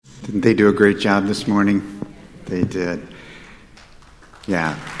Didn't they do a great job this morning? They did.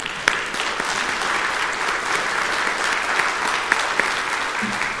 Yeah.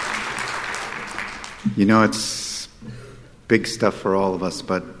 You know, it's big stuff for all of us,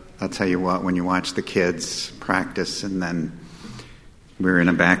 but I'll tell you what, when you watch the kids practice and then we're in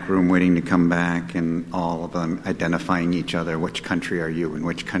a back room waiting to come back and all of them identifying each other, which country are you and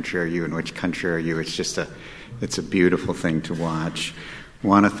which country are you and which country are you, it's a beautiful thing to watch. I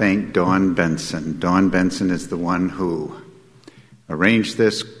want to thank Dawn Benson. Dawn Benson is the one who arranged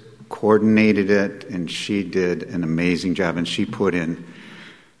this, coordinated it, and she did an amazing job. And she put in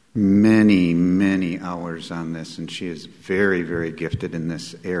many, many hours on this, and she is very, very gifted in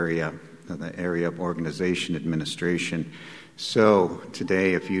this area, the area of organization, administration. So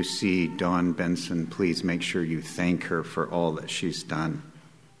today, if you see Dawn Benson, please make sure you thank her for all that she's done.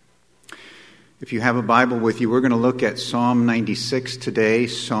 If you have a Bible with you, we're going to look at Psalm 96 today.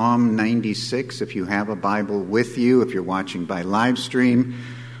 Psalm 96, if you have a Bible with you, if you're watching by live stream,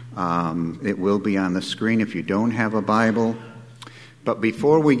 it will be on the screen if you don't have a Bible. But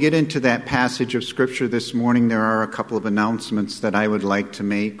before we get into that passage of Scripture this morning, there are a couple of announcements that I would like to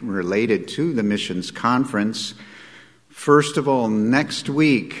make related to the Missions Conference. First of all, next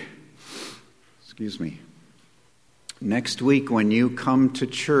week when you come to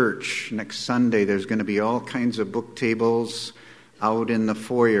church, next Sunday, there's going to be all kinds of book tables out in the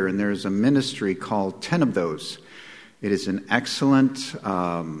foyer, and there's a ministry called 10 of Those. It is an excellent,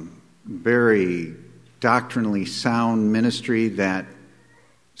 very doctrinally sound ministry that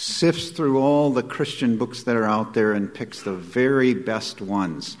sifts through all the Christian books that are out there and picks the very best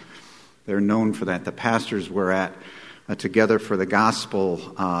ones. They're known for that. The pastors were at Together for the Gospel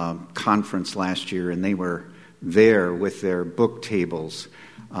conference last year, and they were there with their book tables.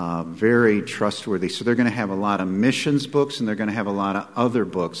 Very trustworthy. So they're going to have a lot of missions books, and they're going to have a lot of other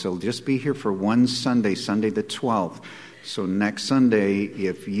books. So just be here for one Sunday, Sunday the 12th. So next Sunday,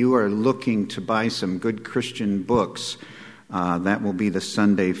 if you are looking to buy some good Christian books, that will be the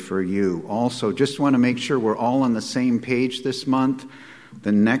Sunday for you. Also, just want to make sure we're all on the same page this month.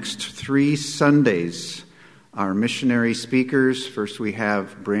 The next 3 Sundays, our missionary speakers, first we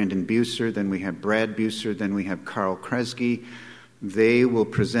have Brandon Buser, then we have Brad Buser, then we have Carl Kresge. They will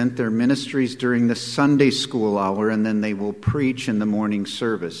present their ministries during the Sunday school hour, and then they will preach in the morning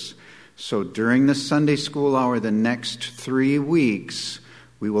service. So during the Sunday school hour, the next 3 weeks,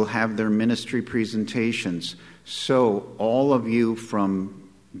 we will have their ministry presentations. So all of you from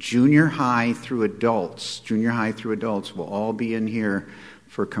junior high through adults will all be in here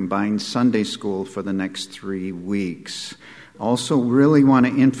for combined Sunday school for the next 3 weeks. Also really want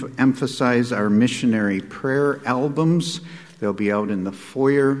to emphasize our missionary prayer albums. They'll be out in the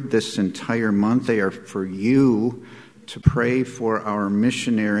foyer this entire month. They are for you to pray for our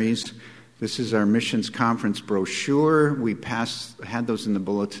missionaries. This is our missions conference brochure. We had those in the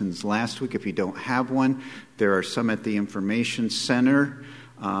bulletins last week. If you don't have one, there are some at the information center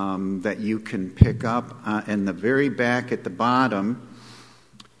that you can pick up. In the very back at the bottom,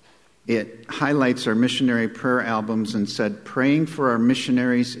 it highlights our missionary prayer albums and said, praying for our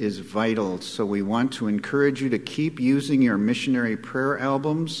missionaries is vital. So we want to encourage you to keep using your missionary prayer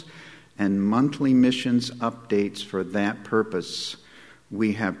albums and monthly missions updates for that purpose.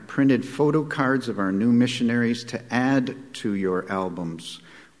 We have printed photo cards of our new missionaries to add to your albums.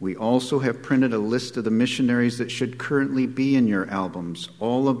 We also have printed a list of the missionaries that should currently be in your albums.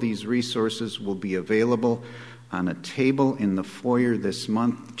 All of these resources will be available on a table in the foyer this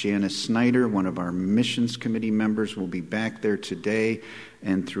month. Janice Snyder, one of our missions committee members, will be back there today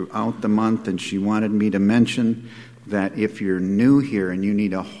and throughout the month. And she wanted me to mention that if you're new here and you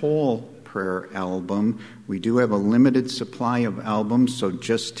need a whole prayer album, we do have a limited supply of albums, so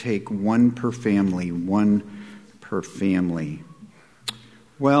just take one per family.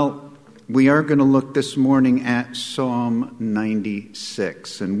 Well, we are going to look this morning at Psalm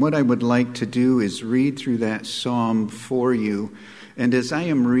 96. And what I would like to do is read through that psalm for you. And as I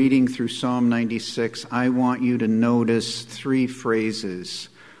am reading through Psalm 96, I want you to notice 3 phrases.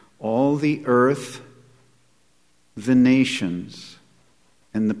 All the earth, the nations,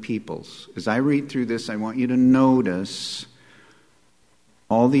 and the peoples. As I read through this, I want you to notice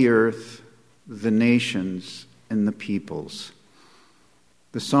all the earth, the nations, and the peoples.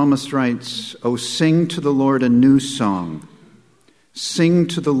 The psalmist writes, "Oh, sing to the Lord a new song. Sing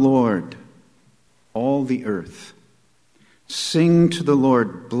to the Lord, all the earth. Sing to the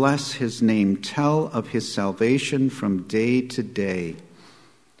Lord, bless his name. Tell of his salvation from day to day.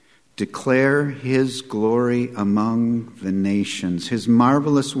 Declare his glory among the nations, his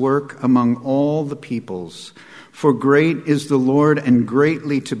marvelous work among all the peoples. For great is the Lord and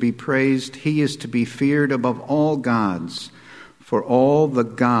greatly to be praised. He is to be feared above all gods. For all the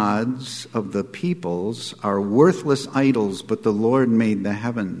gods of the peoples are worthless idols, but the Lord made the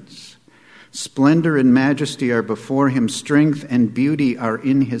heavens. Splendor and majesty are before him. Strength and beauty are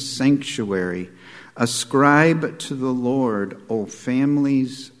in his sanctuary. Ascribe to the Lord, O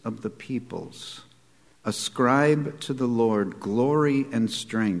families of the peoples. Ascribe to the Lord glory and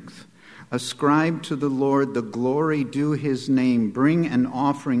strength. Ascribe to the Lord the glory due his name. Bring an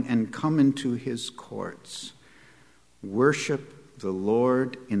offering and come into his courts. Worship the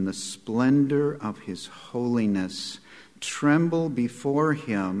Lord in the splendor of his holiness. Tremble before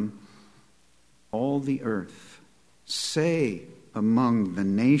him, all the earth. Say among the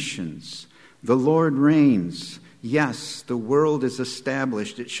nations, the Lord reigns. Yes, the world is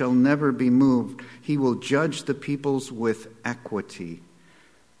established. It shall never be moved. He will judge the peoples with equity.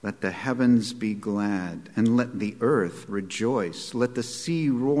 Let the heavens be glad, and let the earth rejoice. Let the sea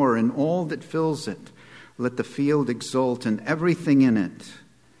roar and all that fills it. Let the field exult and everything in it.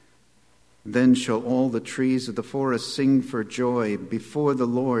 Then shall all the trees of the forest sing for joy before the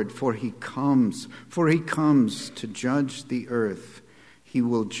Lord, for he comes to judge the earth. He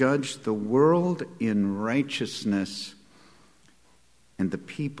will judge the world in righteousness and the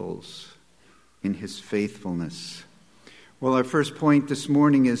peoples in his faithfulness. Well, our first point this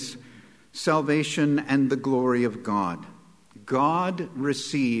morning is salvation and the glory of God. God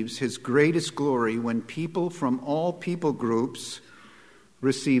receives his greatest glory when people from all people groups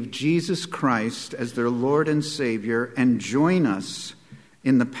receive Jesus Christ as their Lord and Savior and join us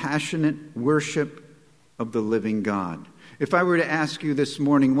in the passionate worship of the living God. If I were to ask you this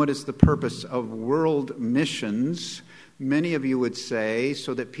morning, what is the purpose of world missions? Many of you would say,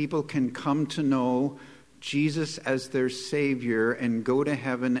 so that people can come to know Jesus as their Savior and go to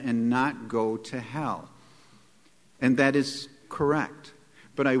heaven and not go to hell. And that is correct.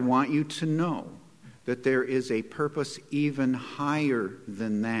 But I want you to know that there is a purpose even higher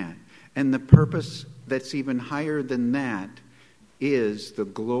than that. And the purpose that's even higher than that is the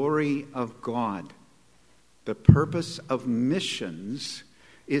glory of God. The purpose of missions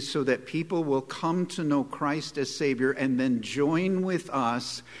is so that people will come to know Christ as Savior and then join with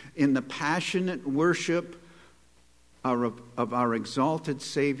us in the passionate worship of our exalted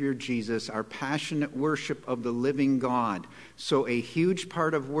Savior Jesus, our passionate worship of the living God. So a huge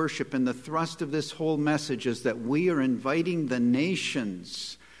part of worship and the thrust of this whole message is that we are inviting the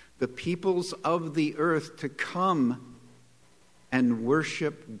nations, the peoples of the earth, to come and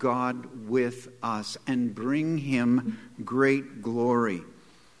worship God with us and bring him great glory.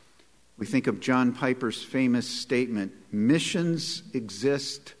 We think of John Piper's famous statement, missions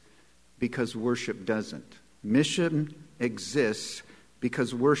exist because worship doesn't. Mission exists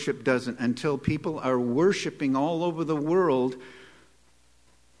because worship doesn't. Until people are worshiping all over the world,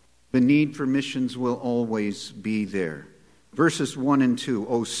 the need for missions will always be there. Verses 1 and 2,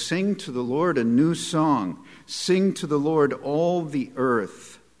 "Oh, sing to the Lord a new song. Sing to the Lord all the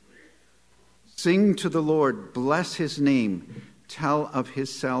earth. Sing to the Lord, bless his name. Tell of his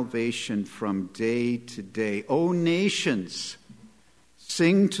salvation from day to day. O nations,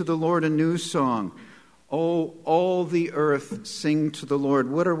 sing to the Lord a new song. O all the earth, sing to the Lord."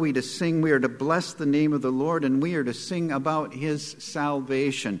 What are we to sing? We are to bless the name of the Lord, and we are to sing about his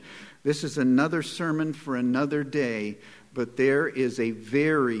salvation. This is another sermon for another day, but there is a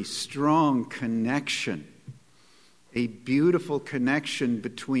very strong connection, a beautiful connection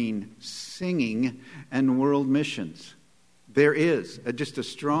between singing and world missions. There is just a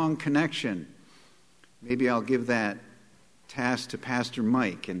strong connection. Maybe I'll give that task to Pastor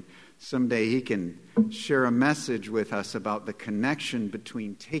Mike, and someday he can share a message with us about the connection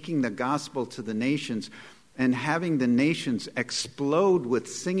between taking the gospel to the nations and having the nations explode with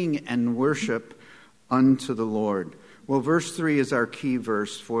singing and worship unto the Lord. Well, verse 3 is our key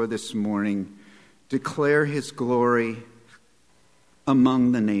verse for this morning. Declare his glory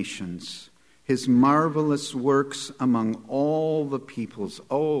among the nations, his marvelous works among all the peoples.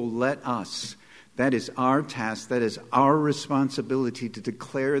 Oh, let us. That is our task. That is our responsibility to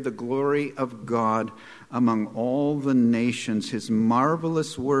declare the glory of God among all the nations, his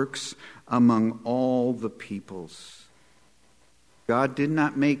marvelous works among all the peoples. God did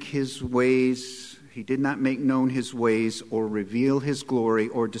not make his ways, he did not make known his ways or reveal his glory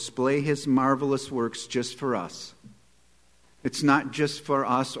or display his marvelous works just for us. It's not just for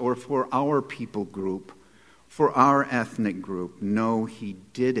us or for our people group, for our ethnic group. No, he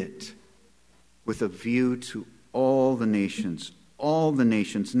did it with a view to all the nations, all the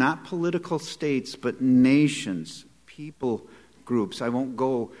nations, not political states, but nations, people groups. I won't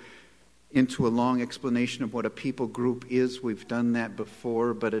go into a long explanation of what a people group is. We've done that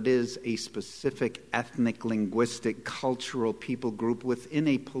before, but it is a specific ethnic, linguistic, cultural people group within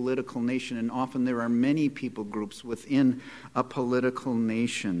a political nation, and often there are many people groups within a political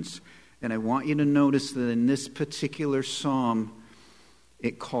nations. And I want you to notice that in this particular psalm,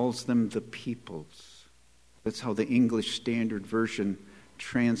 it calls them the peoples. That's how the English Standard Version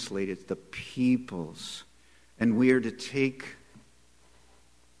translates it, the peoples. And we are to take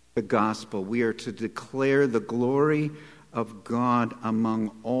the gospel. We are to declare the glory of God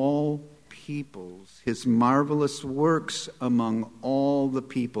among all peoples, his marvelous works among all the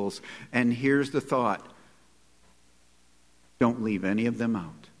peoples. And here's the thought. Don't leave any of them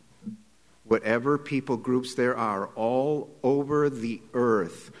out. Whatever people groups there are all over the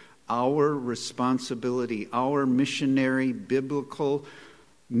earth, our responsibility, our missionary, biblical,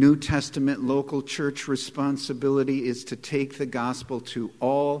 New Testament local church responsibility is to take the gospel to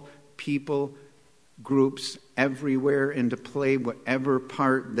all people groups everywhere and to play whatever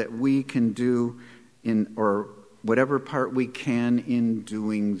part that we can do or whatever part we can in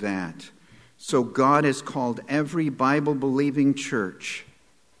doing that. So God has called every Bible-believing church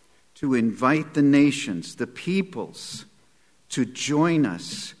to invite the nations, the peoples, to join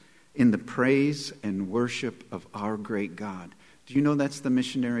us in the praise and worship of our great God. Do you know that's the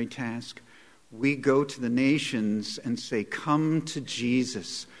missionary task? We go to the nations and say, come to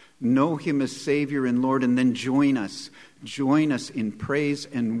Jesus, know him as Savior and Lord, and then join us. Join us in praise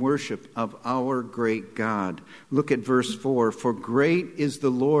and worship of our great God. Look at verse 4. For great is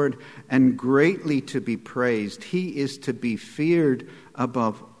the Lord and greatly to be praised. He is to be feared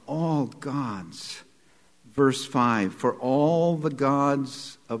above all gods. Verse 5. For all the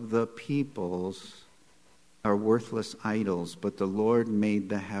gods of the peoples are worthless idols, but the Lord made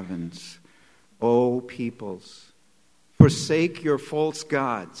the heavens. O peoples, forsake your false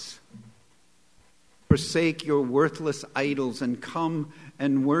gods. Forsake your worthless idols and come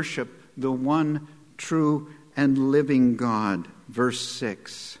and worship the one true and living God. Verse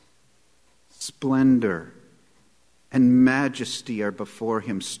 6. Splendor and majesty are before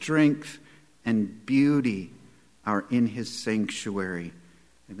him. Strength and beauty are in his sanctuary.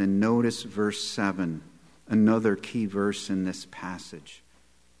 And then notice verse 7. Another key verse in this passage.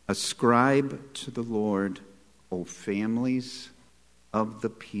 Ascribe to the Lord, O families of the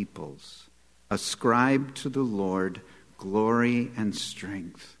peoples. Ascribe to the Lord glory and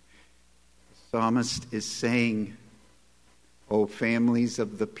strength. The psalmist is saying, O families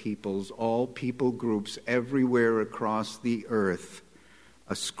of the peoples, all people groups everywhere across the earth,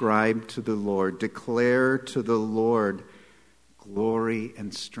 ascribe to the Lord, declare to the Lord glory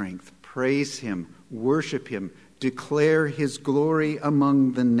and strength. Praise him, worship him, declare his glory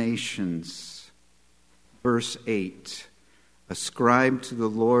among the nations. Verse 8. Ascribe to the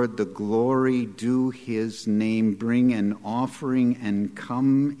Lord the glory due his name. Bring an offering and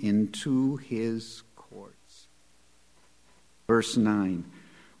come into his courts. Verse 9.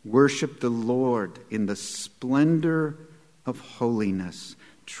 Worship the Lord in the splendor of holiness.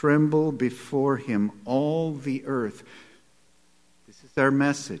 Tremble before him, all the earth. This is our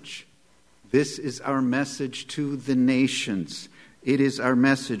message. This is our message to the nations. It is our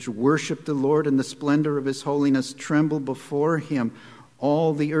message. Worship the Lord in the splendor of his holiness. Tremble before him,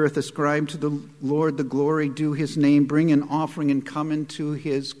 all the earth. Ascribe to the Lord the glory due his name. Bring an offering and come into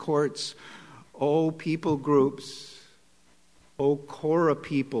his courts. O people groups, O Korah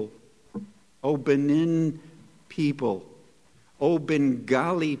people, O Benin people, O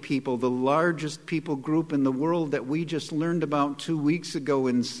Bengali people, the largest people group in the world that we just learned about 2 weeks ago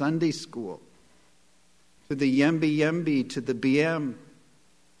in Sunday school. To the Yembi Yembi, to the BM,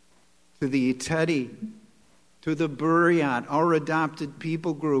 to the Iteti, to the Buryat, our adopted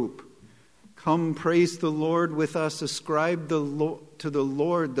people group. Come praise the Lord with us. Ascribe to the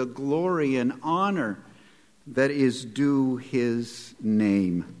Lord the glory and honor that is due his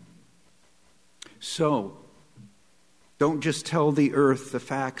name. So, don't just tell the earth the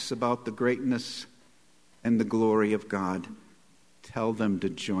facts about the greatness and the glory of God. Tell them to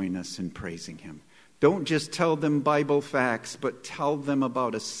join us in praising him. Don't just tell them Bible facts, but tell them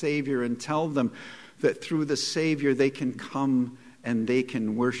about a Savior and tell them that through the Savior they can come and they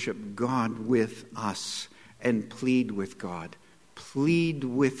can worship God with us and plead with God. Plead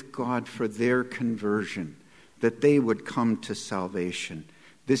with God for their conversion, that they would come to salvation.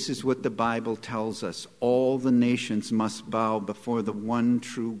 This is what the Bible tells us. All the nations must bow before the one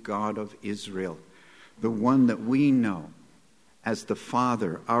true God of Israel, the one that we know as the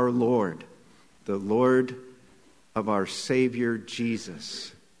Father, our Lord, the Lord of our Savior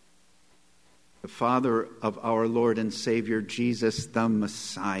Jesus, the Father of our Lord and Savior Jesus, the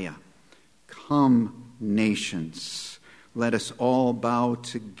Messiah. Come, nations, let us all bow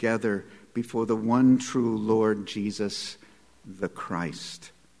together before the one true Lord Jesus, the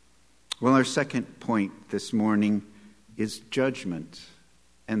Christ. Well, our second point this morning is judgment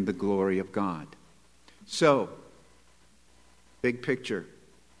and the glory of God. So, big picture.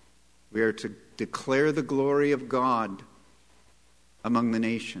 We are to declare the glory of God among the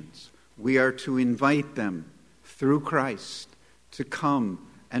nations. We are to invite them through Christ to come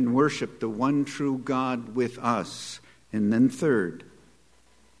and worship the one true God with us. And then third,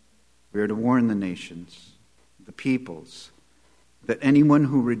 we are to warn the nations, the peoples, that anyone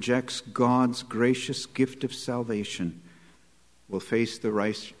who rejects God's gracious gift of salvation will face the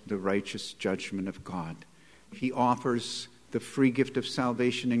righteous judgment of God. He offers the free gift of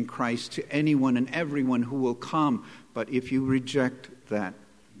salvation in Christ to anyone and everyone who will come. But if you reject that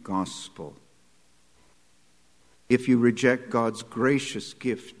gospel, if you reject God's gracious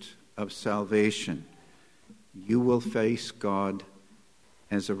gift of salvation, you will face God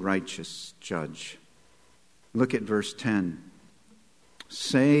as a righteous judge. Look at verse 10.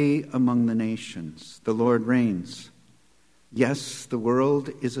 Say among the nations, the Lord reigns. Yes, the world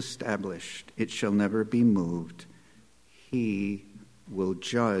is established. It shall never be moved. He will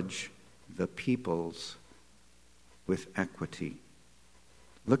judge the peoples with equity.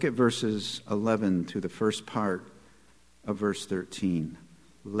 Look at verses 11 to the first part of verse 13.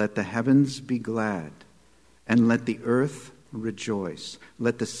 Let the heavens be glad, and let the earth rejoice.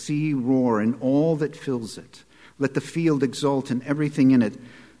 Let the sea roar and all that fills it. Let the field exult and everything in it.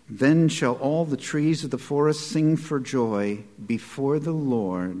 Then shall all the trees of the forest sing for joy before the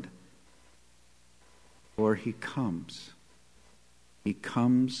Lord, for he comes. He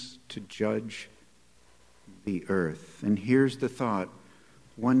comes to judge the earth. And here's the thought.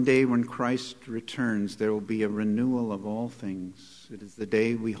 One day when Christ returns, there will be a renewal of all things. It is the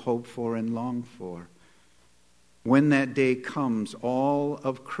day we hope for and long for. When that day comes, all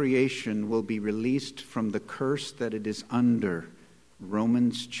of creation will be released from the curse that it is under.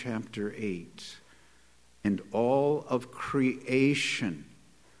 Romans chapter 8. And all of creation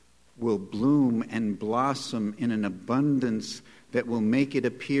will bloom and blossom in an abundance that will make it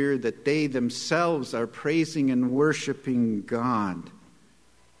appear that they themselves are praising and worshiping God.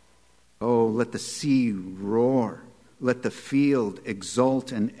 Oh, let the sea roar. Let the field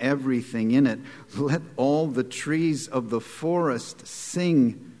exult and everything in it. Let all the trees of the forest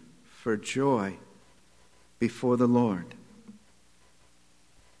sing for joy before the Lord.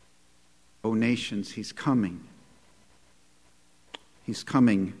 O nations, he's coming. He's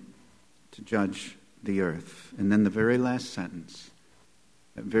coming to judge the earth. And then the very last sentence,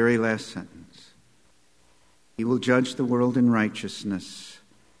 that very last sentence. He will judge the world in righteousness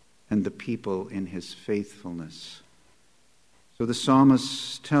and the people in his faithfulness. So the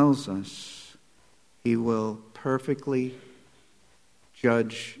psalmist tells us he will perfectly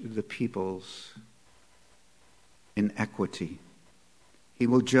judge the peoples in equity. He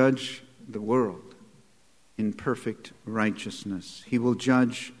will judge the world in perfect righteousness. He will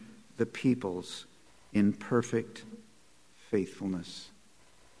judge the peoples in perfect faithfulness.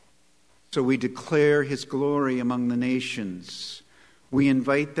 So we declare his glory among the nations. We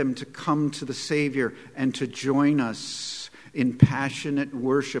invite them to come to the Savior and to join us in passionate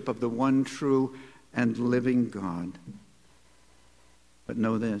worship of the one true and living God. But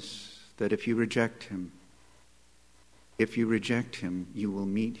know this, that if you reject him, you will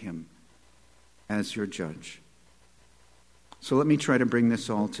meet him as your judge. So let me try to bring this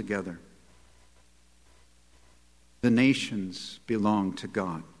all together. The nations belong to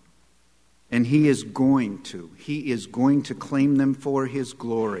God. And he is going to claim them for his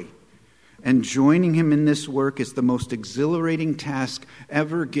glory. And joining him in this work is the most exhilarating task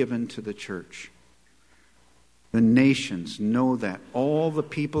ever given to the church. The nations know that all the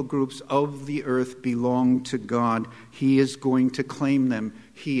people groups of the earth belong to God. He is going to claim them.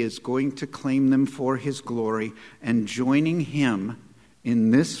 He is going to claim them for his glory. And joining him in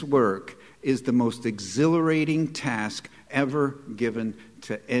this work is the most exhilarating task ever given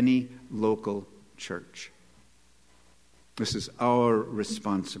to any local church. This is our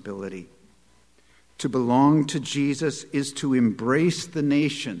responsibility. To belong to Jesus is to embrace the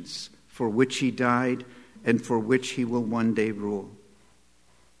nations for which he died and for which he will one day rule.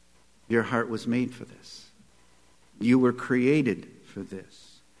 Your heart was made for this. You were created for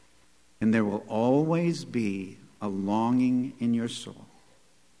this. And there will always be a longing in your soul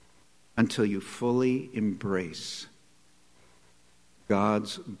until you fully embrace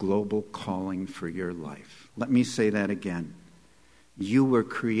God's global calling for your life. Let me say that again. You were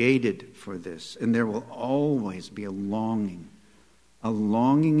created for this, and there will always be a longing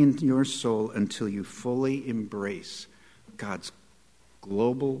in your soul until you fully embrace God's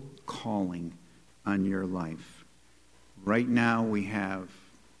global calling on your life. Right now we have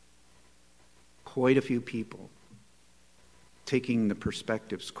quite a few people taking the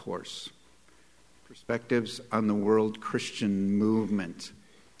Perspectives course. Perspectives on the World Christian Movement.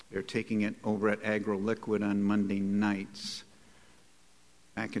 They're taking it over at AgroLiquid on Monday nights.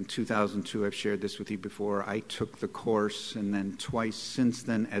 Back in 2002, I've shared this with you before, I took the course, and then twice since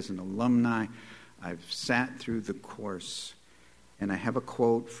then as an alumni, I've sat through the course. And I have a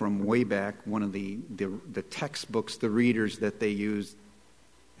quote from way back, one of the textbooks, the readers that they use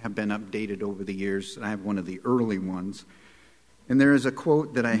have been updated over the years. I have one of the early ones. And there is a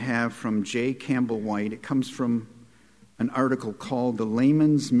quote that I have from J. Campbell White. It comes from an article called The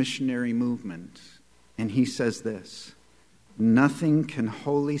Layman's Missionary Movement. And he says this: "Nothing can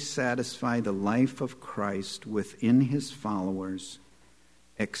wholly satisfy the life of Christ within his followers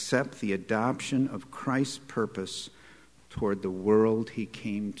except the adoption of Christ's purpose toward the world he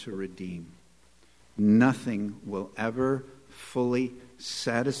came to redeem. Nothing will ever fully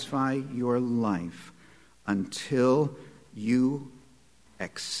satisfy your life until you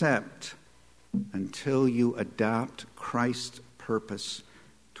accept, until you adopt Christ's purpose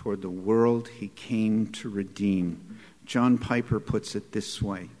toward the world he came to redeem." John Piper puts it this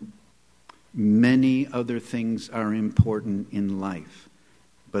way: "Many other things are important in life,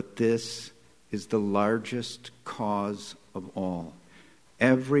 but this is the largest cause of all.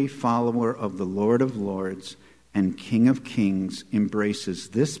 Every follower of the Lord of Lords and King of Kings embraces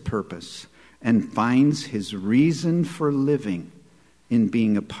this purpose and finds his reason for living in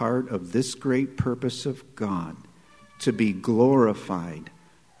being a part of this great purpose of God, to be glorified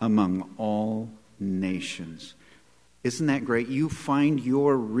among all nations." Isn't that great? You find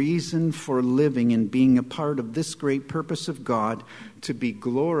your reason for living in being a part of this great purpose of God, to be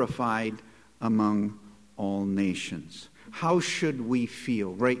glorified among all nations. How should we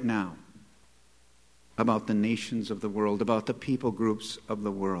feel right now about the nations of the world, about the people groups of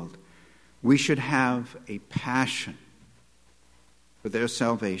the world? We should have a passion for their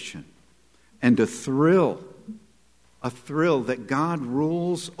salvation and a thrill that God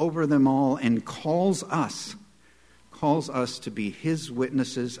rules over them all and calls us to be his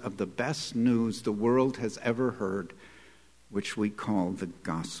witnesses of the best news the world has ever heard, which we call the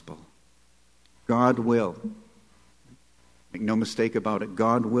gospel. God will, make no mistake about it,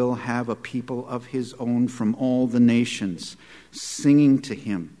 God will have a people of his own from all the nations singing to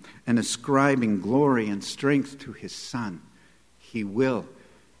him and ascribing glory and strength to his Son. He will,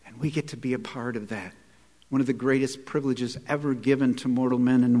 and we get to be a part of that. One of the greatest privileges ever given to mortal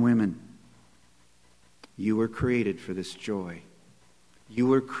men and women. You were created for this joy. You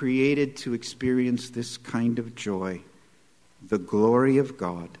were created to experience this kind of joy, the glory of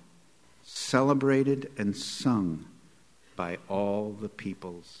God, celebrated and sung by all the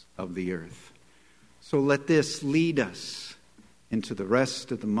peoples of the earth. So let this lead us into the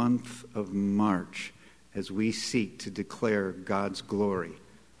rest of the month of March as we seek to declare God's glory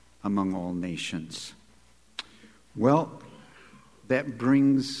among all nations. Well, that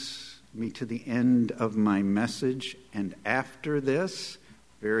brings me to the end of my message, and after this,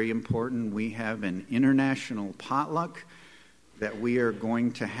 very important, we have an international potluck that we are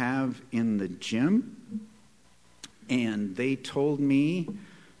going to have in the gym, and they told me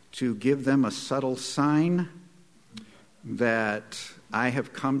to give them a subtle sign that I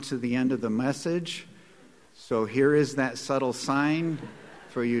have come to the end of the message. So here is that subtle sign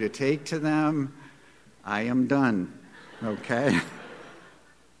for you to take to them. I am done, okay?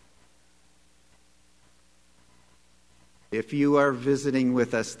 If you are visiting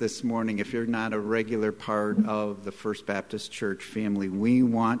with us this morning, if you're not a regular part of the First Baptist Church family, we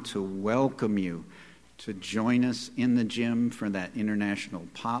want to welcome you to join us in the gym for that international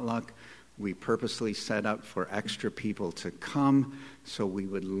potluck. We purposely set up for extra people to come, so we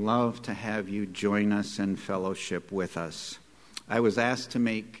would love to have you join us and fellowship with us. I was asked to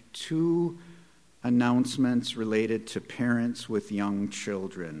make 2 announcements related to parents with young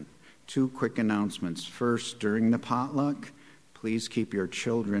children. 2 quick announcements. First, during the potluck, please keep your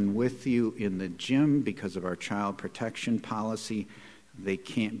children with you in the gym because of our child protection policy. They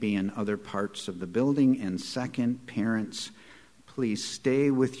can't be in other parts of the building. And second, parents, please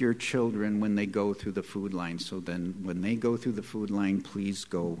stay with your children when they go through the food line. So then when they go through the food line, please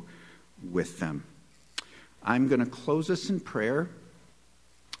go with them. I'm going to close us in prayer.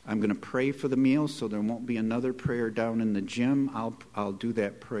 I'm going to pray for the meal, so there won't be another prayer down in the gym. I'll do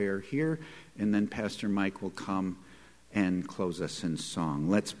that prayer here, and then Pastor Mike will come and close us in song.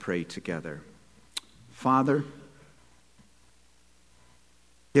 Let's pray together. Father,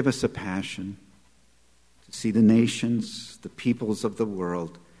 give us a passion to see the nations, the peoples of the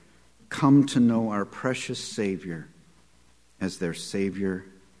world, come to know our precious Savior as their Savior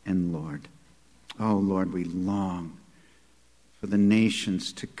and Lord. Oh, Lord, we long for the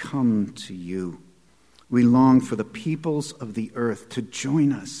nations to come to you. We long for the peoples of the earth to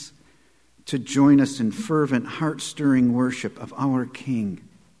join us in fervent, heart-stirring worship of our King,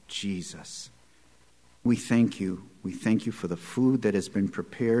 Jesus. We thank you. We thank you for the food that has been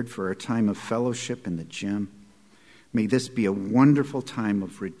prepared for our time of fellowship in the gym. May this be a wonderful time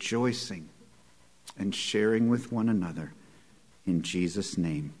of rejoicing and sharing with one another. In Jesus'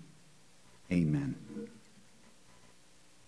 name, amen.